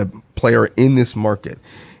not been a player in this market.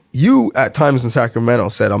 You, at times in Sacramento,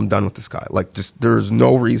 said, I'm done with this guy. Like, just there's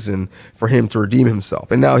no reason for him to redeem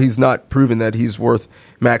himself. And now he's not proven that he's worth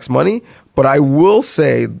max money. But I will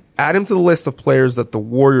say, add him to the list of players that the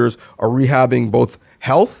Warriors are rehabbing both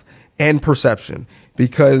health and perception.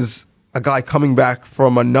 Because a guy coming back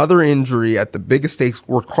from another injury at the biggest stakes,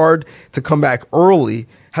 worked hard to come back early,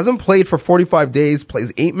 hasn't played for 45 days,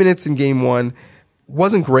 plays 8 minutes in game 1,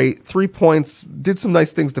 wasn't great, 3 points, did some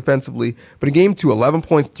nice things defensively, but in game 2, 11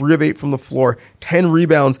 points, 3 of 8 from the floor, 10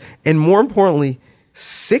 rebounds, and more importantly,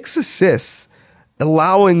 6 assists,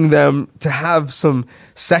 allowing them to have some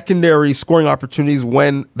secondary scoring opportunities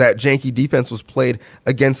when that janky defense was played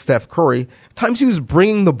against Steph Curry. Times he was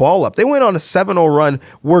bringing the ball up. They went on a 7-0 run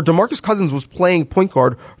where DeMarcus Cousins was playing point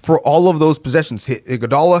guard for all of those possessions. Hit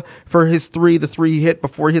Iguodala for his 3, the 3 he hit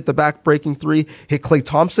before he hit the back-breaking 3. Hit Klay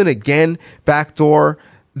Thompson again, backdoor.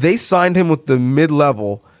 They signed him with the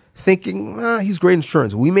mid-level, thinking, he's great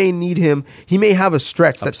insurance. We may need him. He may have a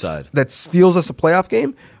stretch that steals us a playoff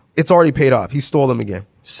game. It's already paid off. He stole them again.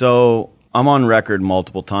 So I'm on record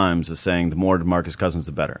multiple times as saying the more DeMarcus Cousins,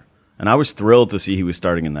 the better. And I was thrilled to see he was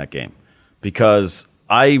starting in that game because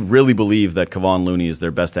I really believe that Kevon Looney is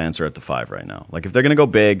their best answer at the 5 right now. Like, if they're going to go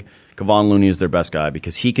big, Kevon Looney is their best guy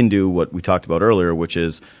because he can do what we talked about earlier, which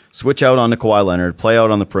is switch out onto Kawhi Leonard, play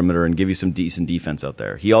out on the perimeter, and give you some decent defense out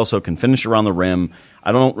there. He also can finish around the rim.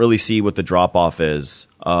 I don't really see what the drop-off is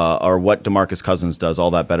or what DeMarcus Cousins does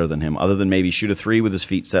all that better than him, other than maybe shoot a 3 with his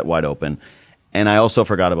feet set wide open. And I also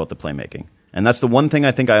forgot about the playmaking. And that's the one thing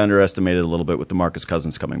I think I underestimated a little bit with DeMarcus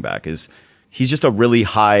Cousins coming back is he's just a really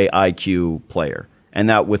high IQ player. And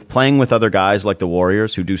that with playing with other guys like the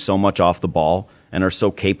Warriors who do so much off the ball and are so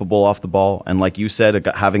capable off the ball, and like you said,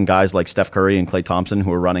 having guys like Steph Curry and Klay Thompson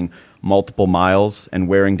who are running multiple miles and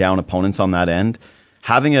wearing down opponents on that end,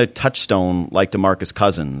 having a touchstone like DeMarcus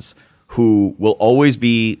Cousins who will always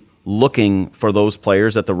be looking for those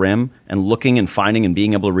players at the rim and looking and finding and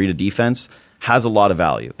being able to read a defense has a lot of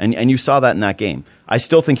value. And you saw that in that game. I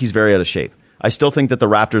still think he's very out of shape. I still think that the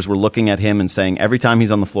Raptors were looking at him and saying, every time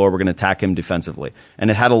he's on the floor, we're going to attack him defensively.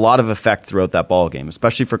 And it had a lot of effect throughout that ball game,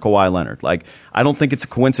 especially for Kawhi Leonard. Like, I don't think it's a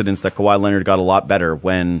coincidence that Kawhi Leonard got a lot better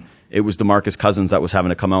when it was DeMarcus Cousins that was having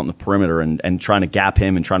to come out in the perimeter and trying to gap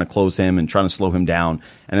him and trying to close him and trying to slow him down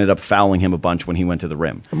and ended up fouling him a bunch when he went to the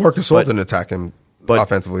rim. Marcus Gasol didn't attack him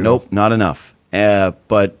offensively. Nope, not enough.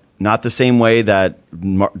 But not the same way that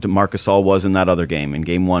Marcus Gasol was in that other game, in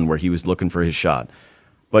game 1, where he was looking for his shot.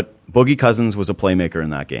 But Boogie Cousins was a playmaker in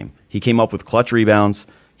that game. He came up with clutch rebounds.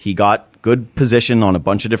 He got good position on a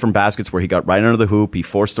bunch of different baskets where he got right under the hoop. He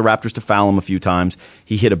forced the Raptors to foul him a few times.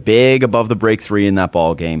 He hit a big above the break 3 in that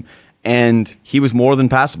ball game. And he was more than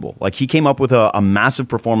passable. Like, he came up with a massive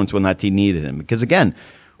performance when that team needed him. Because again,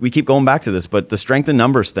 we keep going back to this, but the strength in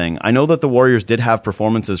numbers thing, I know that the Warriors did have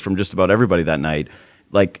performances from just about everybody that night.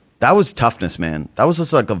 Like, that was toughness, man. That was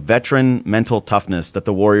just like a veteran mental toughness that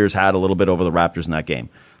the Warriors had a little bit over the Raptors in that game.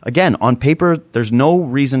 Again, on paper, there's no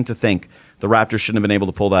reason to think the Raptors shouldn't have been able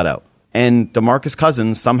to pull that out. And DeMarcus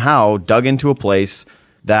Cousins somehow dug into a place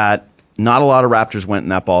that not a lot of Raptors went in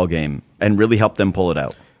that ball game and really helped them pull it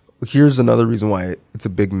out. Here's another reason why it's a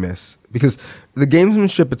big miss. Because the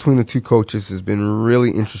gamesmanship between the two coaches has been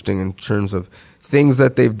really interesting in terms of things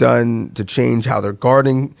that they've done to change how they're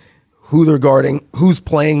guarding, who they're guarding, who's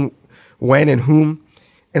playing when and whom.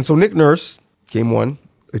 And so Nick Nurse, game one,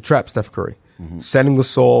 they trapped Steph Curry, setting the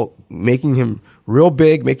soul, making him real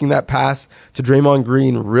big, making that pass to Draymond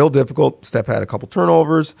Green real difficult. Steph had a couple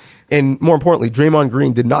turnovers. And more importantly, Draymond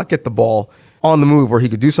Green did not get the ball on the move where he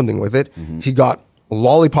could do something with it. He got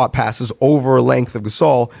lollipop passes over a length of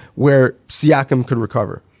Gasol where Siakam could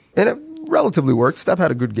recover. And it relatively worked. Steph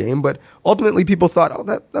had a good game, but ultimately people thought, oh,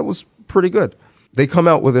 that was pretty good. They come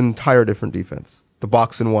out with an entire different defense. The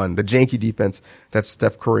box and one, the janky defense that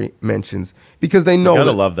Steph Curry mentions, because they know. I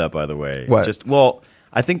gotta love that, by the way. What?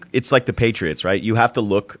 I think it's like the Patriots, right? You have to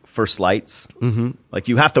look for slights. Like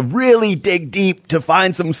you have to really dig deep to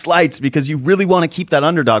find some slights because you really want to keep that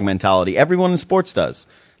underdog mentality. Everyone in sports does.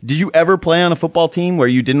 Did you ever play on a football team where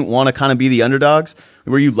you didn't want to kind of be the underdogs,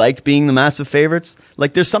 where you liked being the massive favorites?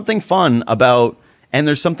 Like there's something fun about, and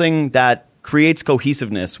there's something that creates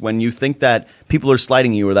cohesiveness when you think that people are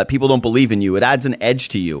slighting you or that people don't believe in you. It adds an edge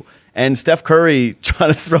to you. And Steph Curry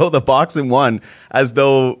trying to throw the box and one as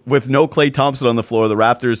though with no Klay Thompson on the floor, the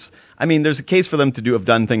Raptors, I mean, there's a case for them to have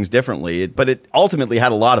done things differently, but it ultimately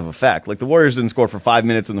had a lot of effect. Like the Warriors didn't score for 5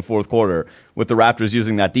 minutes in the fourth quarter with the Raptors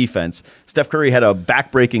using that defense. Steph Curry had a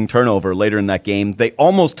back-breaking turnover later in that game. They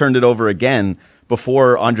almost turned it over again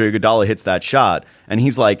before Andre Iguodala hits that shot. And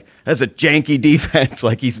he's like, that's a janky defense.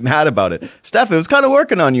 Like, he's mad about it. Steph, it was kind of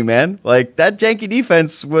working on you, man. Like, that janky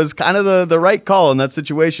defense was kind of the right call in that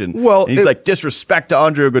situation. Well, and he's like, disrespect to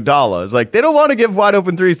Andre Iguodala. It's like, they don't want to give wide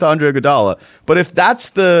open threes to Andre Iguodala. But if that's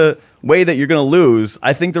the way that you're going to lose,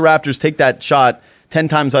 I think the Raptors take that shot 10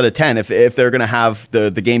 times out of 10 if they're going to have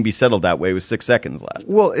the game be settled that way with 6 seconds left.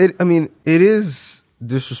 Well, it is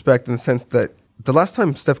disrespect in the sense that the last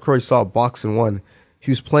time Steph Curry saw a box and one, he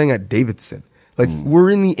was playing at Davidson. Like, we're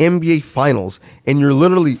in the NBA Finals, and you're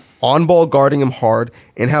literally on-ball guarding him hard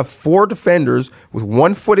and have 4 defenders with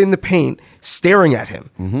 1 foot in the paint staring at him,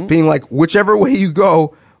 being like, whichever way you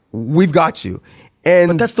go, we've got you.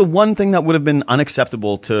 But that's the one thing that would have been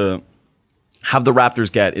unacceptable to have the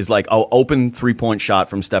Raptors get is like an open 3-point shot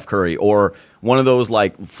from Steph Curry or one of those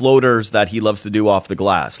like floaters that he loves to do off the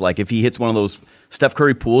glass. Like if he hits one of those Steph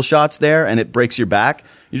Curry pool shots there and it breaks your back,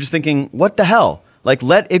 you're just thinking, what the hell? Like,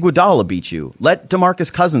 let Iguodala beat you. Let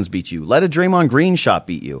DeMarcus Cousins beat you. Let a Draymond Green shot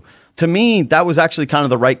beat you. To me, that was actually kind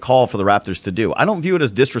of the right call for the Raptors to do. I don't view it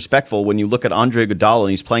as disrespectful when you look at Andre Iguodala and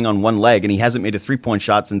he's playing on one leg and he hasn't made a 3-point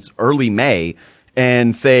shot since early May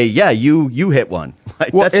and say, yeah, you hit one.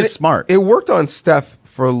 Like, that's just smart. It worked on Steph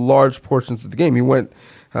for large portions of the game. He went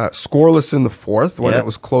scoreless in the fourth when it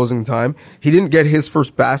was closing time. He didn't get his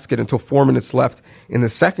first basket until 4 minutes left in the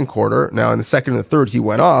second quarter. Now, in the second and the third, he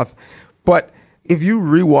went off. But if you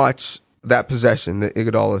rewatch that possession, the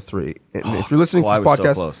Iguodala 3, if you're listening to this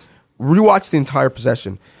podcast, rewatch the entire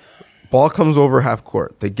possession. Ball comes over half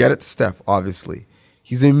court. They get it to Steph, obviously.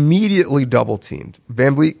 He's immediately double teamed.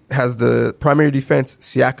 VanVleet has the primary defense.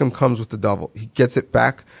 Siakam comes with the double. He gets it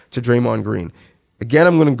back to Draymond Green. Again,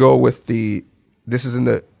 I'm going to go with this is in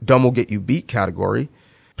the dumb will get you beat category.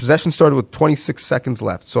 Possession started with 26 seconds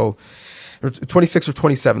left. So 26 or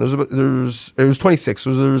 27. It was 26.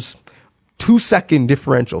 So there's 2-second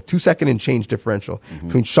differential, 2-second and change differential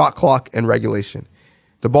between shot clock and regulation.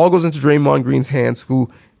 The ball goes into Draymond Green's hands, who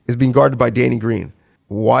is being guarded by Danny Green.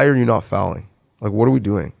 Why are you not fouling? Like, what are we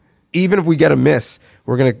doing? Even if we get a miss,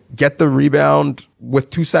 we're going to get the rebound with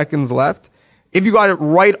 2 seconds left. If you got it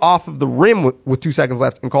right off of the rim with 2 seconds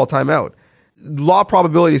left and call timeout, law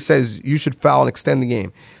probability says you should foul and extend the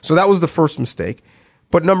game. So that was the first mistake.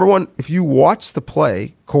 But number one, if you watch the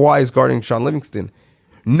play, Kawhi is guarding Sean Livingston.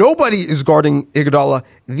 Nobody is guarding Iguodala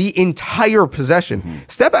the entire possession.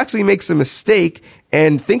 Steph actually makes a mistake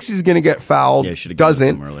and thinks he's going to get fouled. Yeah,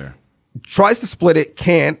 doesn't. Earlier. Tries to split it,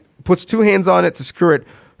 can't. Puts 2 hands on it to secure it.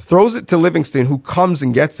 Throws it to Livingston, who comes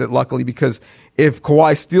and gets it, luckily, because if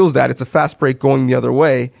Kawhi steals that, it's a fast break going the other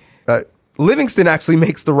way. Livingston actually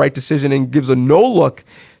makes the right decision and gives a no-look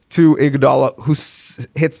to Iguodala, who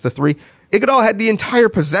hits the 3. Iguodala had the entire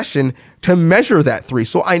possession to measure that 3.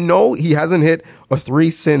 So I know he hasn't hit a 3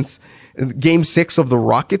 since Game 6 of the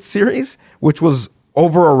Rockets series, which was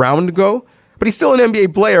over a round ago. But he's still an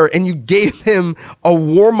NBA player, and you gave him a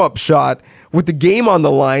warm-up shot with the game on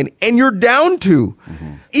the line, and you're down 2.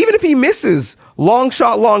 Even if he misses, long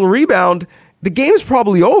shot, long rebound, the game is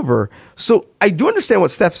probably over. So I do understand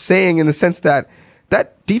what Steph's saying in the sense that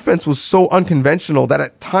that defense was so unconventional that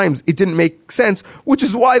at times it didn't make sense, which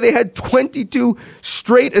is why they had 22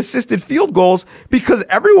 straight assisted field goals, because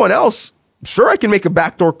everyone else, sure, I can make a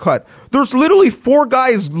backdoor cut. There's literally 4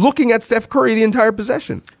 guys looking at Steph Curry the entire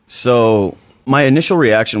possession. So my initial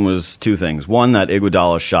reaction was 2 things. One, that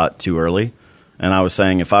Iguodala shot too early. And I was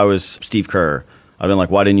saying, if I was Steve Kerr, I'd been like,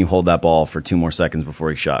 why didn't you hold that ball for 2 more seconds before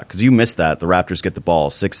he shot? Because you missed that. The Raptors get the ball,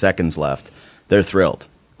 6 seconds left. They're thrilled.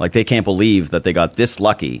 Like, they can't believe that they got this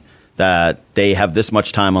lucky, that they have this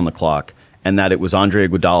much time on the clock, and that it was Andre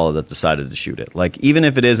Iguodala that decided to shoot it. Like, even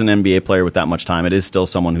if it is an NBA player with that much time, it is still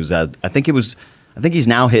someone who's had, I think he's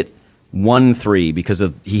now hit 1 3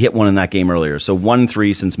 because he hit one in that game earlier. So 1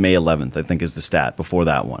 3 since May 11th, I think, is the stat before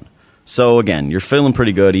that one. So again, you're feeling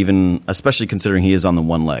pretty good, even especially considering he is on the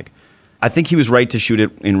one leg. I think he was right to shoot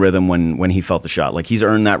it in rhythm when he felt the shot. Like, he's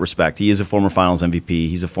earned that respect. He is a former Finals MVP.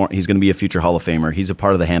 He's going to be a future Hall of Famer. He's a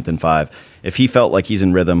part of the Hampton Five. If he felt like he's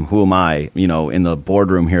in rhythm, who am I? In the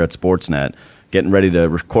boardroom here at Sportsnet, getting ready to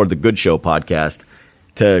record the Good Show podcast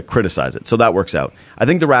to criticize it. So that works out. I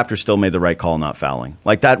think the Raptors still made the right call not fouling.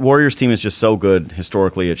 Like, that Warriors team is just so good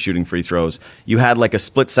historically at shooting free throws. You had like a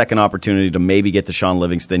split-second opportunity to maybe get to Sean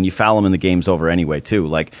Livingston. You foul him and the game's over anyway, too.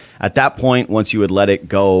 Like, at that point, once you had let it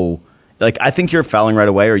go, like, I think you're fouling right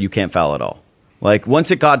away or you can't foul at all. Like,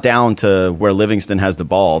 once it got down to where Livingston has the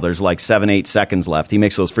ball, there's like 7-8 seconds left. He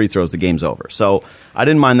makes those free throws, the game's over. So I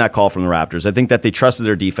didn't mind that call from the Raptors. I think that they trusted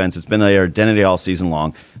their defense. It's been their identity all season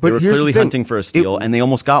long. But they were clearly hunting for a steal, and they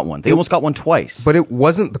almost got one. They almost got one twice. But it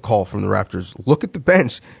wasn't the call from the Raptors. Look at the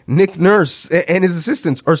bench. Nick Nurse and his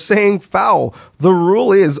assistants are saying foul. The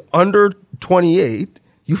rule is under 28,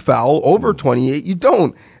 you foul. Over 28, you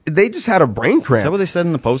don't. They just had a brain cramp. Is that what they said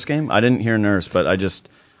in the postgame? I didn't hear Nurse, but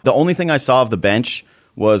the only thing I saw of the bench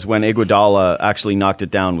was when Iguodala actually knocked it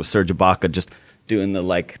down with Serge Ibaka just doing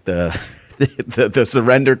the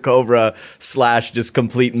surrender cobra / just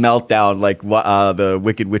complete meltdown like the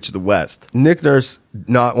Wicked Witch of the West. Nick Nurse,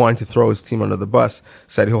 not wanting to throw his team under the bus,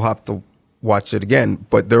 said he'll have to watch it again,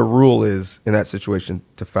 but their rule is in that situation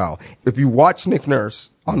to foul. If you watch Nick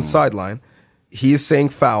Nurse on the sideline, he is saying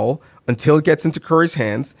foul until it gets into Curry's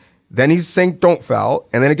hands. Then he's saying don't foul,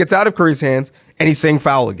 and then it gets out of Curry's hands, and he's saying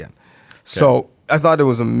foul again. Okay. So I thought it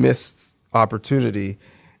was a missed opportunity.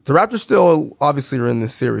 The Raptors still obviously are in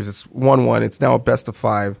this series. It's 1-1. It's now a best of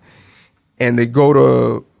 5. And they go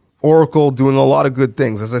to Oracle doing a lot of good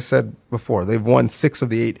things. As I said before, they've won 6 of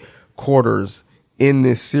the 8 quarters in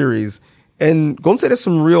this series. And Golden State has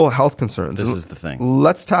some real health concerns. This is the thing.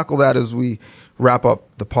 Let's tackle that as we wrap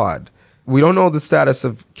up the pod. We don't know the status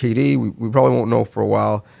of KD. We probably won't know for a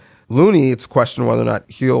while. Looney, it's a question whether or not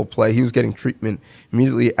he'll play. He was getting treatment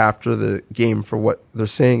immediately after the game for what they're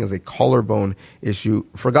saying is a collarbone issue.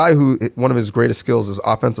 For a guy who, one of his greatest skills is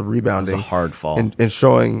offensive rebounding. It's a hard fall. And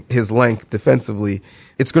showing his length defensively,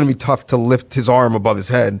 it's going to be tough to lift his arm above his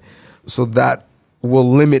head. So that will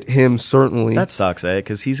limit him, certainly. That sucks,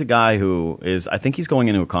 because he's a guy who is, I think he's going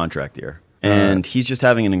into a contract year. And he's just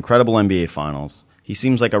having an incredible NBA Finals. He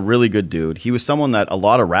seems like a really good dude. He was someone that a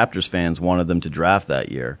lot of Raptors fans wanted them to draft that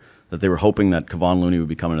year, that they were hoping that Kevon Looney would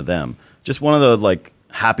be coming to them. Just one of the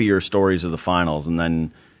happier stories of the finals, and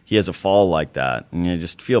then he has a fall like that, and you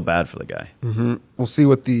just feel bad for the guy. Mm-hmm. We'll see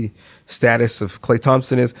what the status of Klay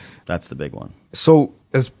Thompson is. That's the big one. So,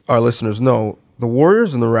 as our listeners know, the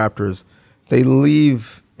Warriors and the Raptors, they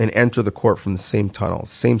leave and enter the court from the same tunnel,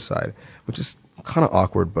 same side, which is kind of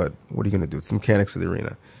awkward, but what are you going to do? It's the mechanics of the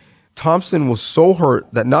arena. Thompson was so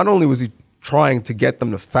hurt that not only was he trying to get them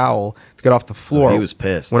to foul, to get off the floor. He was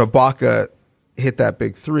pissed. When Ibaka hit that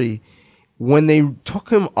big 3, when they took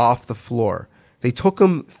him off the floor, they took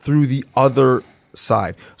him through the other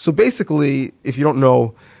side. So basically, if you don't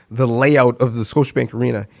know the layout of the Scotiabank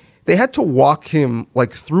Arena, they had to walk him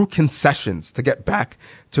through concessions to get back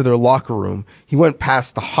to their locker room. He went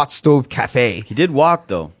past the Hot Stove Cafe. He did walk,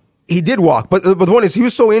 though. He did walk, but the one is he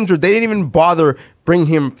was so injured, they didn't even bother bringing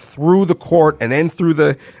him through the court and then through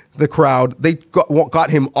the crowd. They got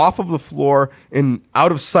him off of the floor and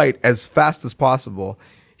out of sight as fast as possible.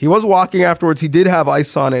 He was walking afterwards. He did have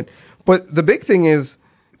ice on it. But the big thing is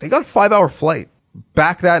they got a 5-hour flight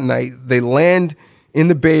back that night. They land in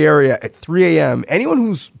the Bay Area at 3 a.m. Anyone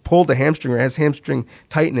who's pulled a hamstring or has hamstring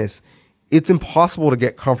tightness, it's impossible to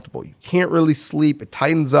get comfortable. You can't really sleep. It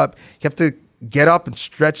tightens up. You have to get up and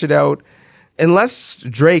stretch it out. Unless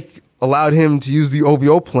Drake allowed him to use the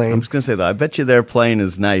OVO plane. I'm just going to say that. I bet you their plane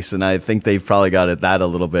is nice, and I think they've probably got that a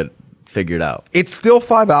little bit figured out. It's still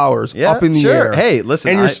 5 hours up in the air. Hey,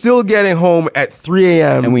 listen. And you're still getting home at 3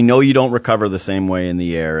 a.m. And we know you don't recover the same way in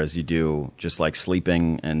the air as you do just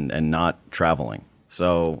sleeping and not traveling.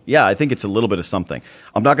 So, yeah, I think it's a little bit of something.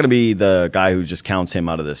 I'm not going to be the guy who just counts him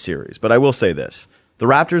out of this series, but I will say this. The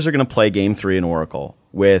Raptors are going to play Game 3 in Oracle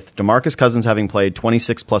with DeMarcus Cousins having played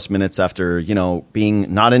 26-plus minutes after,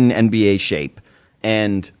 being not in NBA shape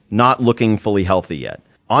and not looking fully healthy yet.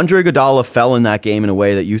 Andre Iguodala fell in that game in a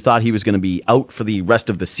way that you thought he was going to be out for the rest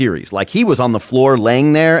of the series. Like, he was on the floor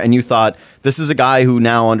laying there, and you thought, this is a guy who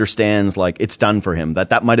now understands, like, it's done for him,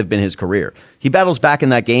 that might have been his career. He battles back in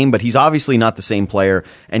that game, but he's obviously not the same player,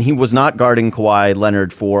 and he was not guarding Kawhi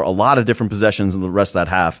Leonard for a lot of different possessions in the rest of that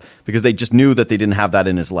half because they just knew that they didn't have that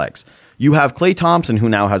in his legs. You have Klay Thompson, who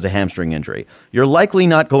now has a hamstring injury. You're likely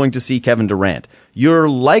not going to see Kevin Durant. You're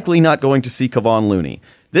likely not going to see Kevon Looney.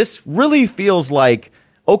 This really feels like,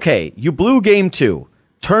 okay, you blew Game 2.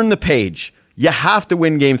 Turn the page. You have to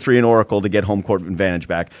win Game 3 in Oracle to get home court advantage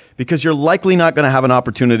back because you're likely not going to have an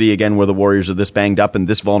opportunity again where the Warriors are this banged up and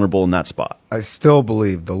this vulnerable in that spot. I still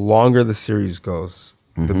believe the longer the series goes,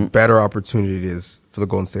 the better opportunity it is for the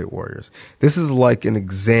Golden State Warriors. This is like an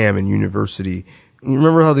exam in university. You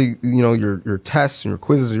remember how your tests and your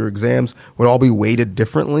quizzes, your exams would all be weighted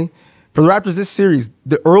differently? For the Raptors, this series,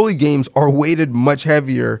 the early games are weighted much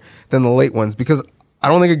heavier than the late ones because I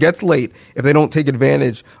don't think it gets late if they don't take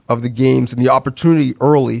advantage of the games and the opportunity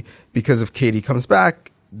early because if KD comes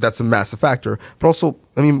back, that's a massive factor. But also,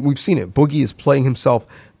 we've seen it. Boogie is playing himself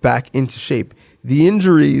back into shape. The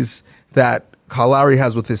injuries that Kyle Lowry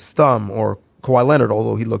has with his thumb, or Kawhi Leonard,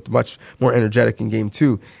 although he looked much more energetic in Game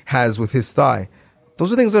 2, has with his thigh,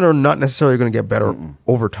 those are things that are not necessarily going to get better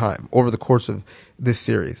over time, over the course of this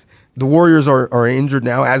series. The Warriors are injured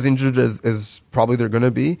now, as injured as probably they're going to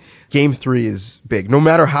be. Game 3 is big. No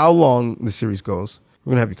matter how long the series goes,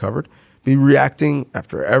 we're going to have you covered. Be reacting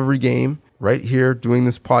after every game right here, doing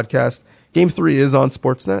this podcast. Game 3 is on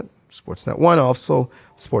Sportsnet, Sportsnet 1, also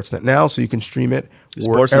Sportsnet Now, so you can stream it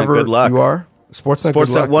wherever good luck. you are. Sportsnet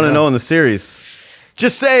 1-0 in the series.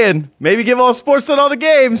 Just saying, maybe give all Sportsnet all the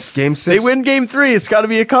games. Game 6. They win Game 3. It's got to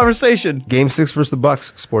be a conversation. Game 6 versus the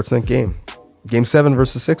Bucks, Sportsnet game. Game 7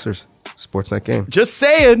 versus Sixers, Sportsnet game. Just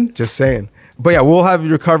saying. But yeah, we'll have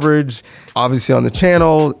your coverage, obviously, on the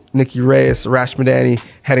channel. Nikki Reyes, Rash Madani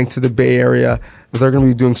heading to the Bay Area. They're going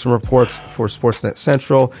to be doing some reports for Sportsnet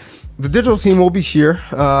Central. The digital team will be here.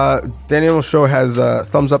 Daniel's show has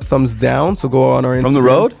thumbs up, thumbs down, so go on our Instagram. From the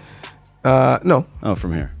road? No. Oh,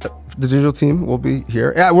 from here. The digital team will be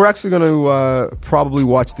here. Yeah, we're actually going to probably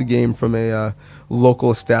watch the game from a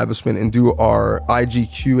local establishment and do our IG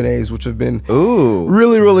Q&As, which have been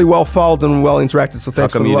really, really well followed and well interacted. So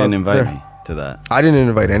thanks for the love. How come you didn't invite me to that? I didn't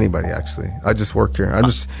invite anybody, actually. I just work here. I'm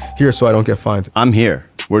just here so I don't get fined. I'm here.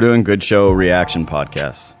 We're doing good show reaction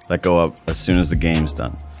podcasts that go up as soon as the game's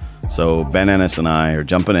done. So Ben Ennis and I are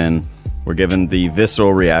jumping in. We're giving the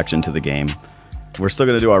visceral reaction to the game. We're still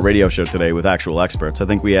going to do our radio show today with actual experts. I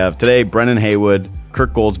think we have today Brennan Haywood,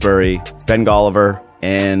 Kirk Goldsberry, Ben Golliver,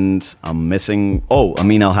 and I'm missing,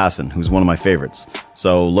 Amin Al Hassan, who's one of my favorites.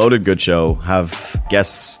 So loaded good show. Have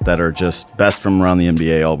guests that are just best from around the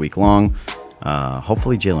NBA all week long.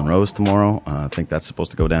 Hopefully Jalen Rose tomorrow. I think that's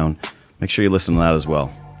supposed to go down. Make sure you listen to that as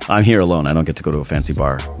well. I'm here alone. I don't get to go to a fancy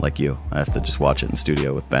bar like you. I have to just watch it in the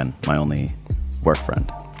studio with Ben, my only work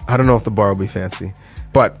friend. I don't know if the bar will be fancy,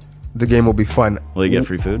 but the game will be fun. Will you get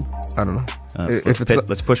free food? I don't know.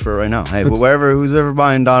 Let's push for it right now. Hey, who's ever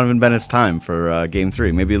buying Donovan Bennett's time for Game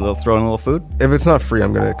 3, maybe they'll throw in a little food? If it's not free,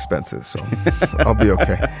 I'm going to expense it, so I'll be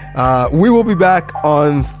okay. We will be back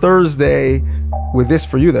on Thursday with this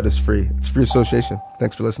for you that is free. It's free association.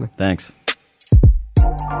 Thanks for listening. Thanks.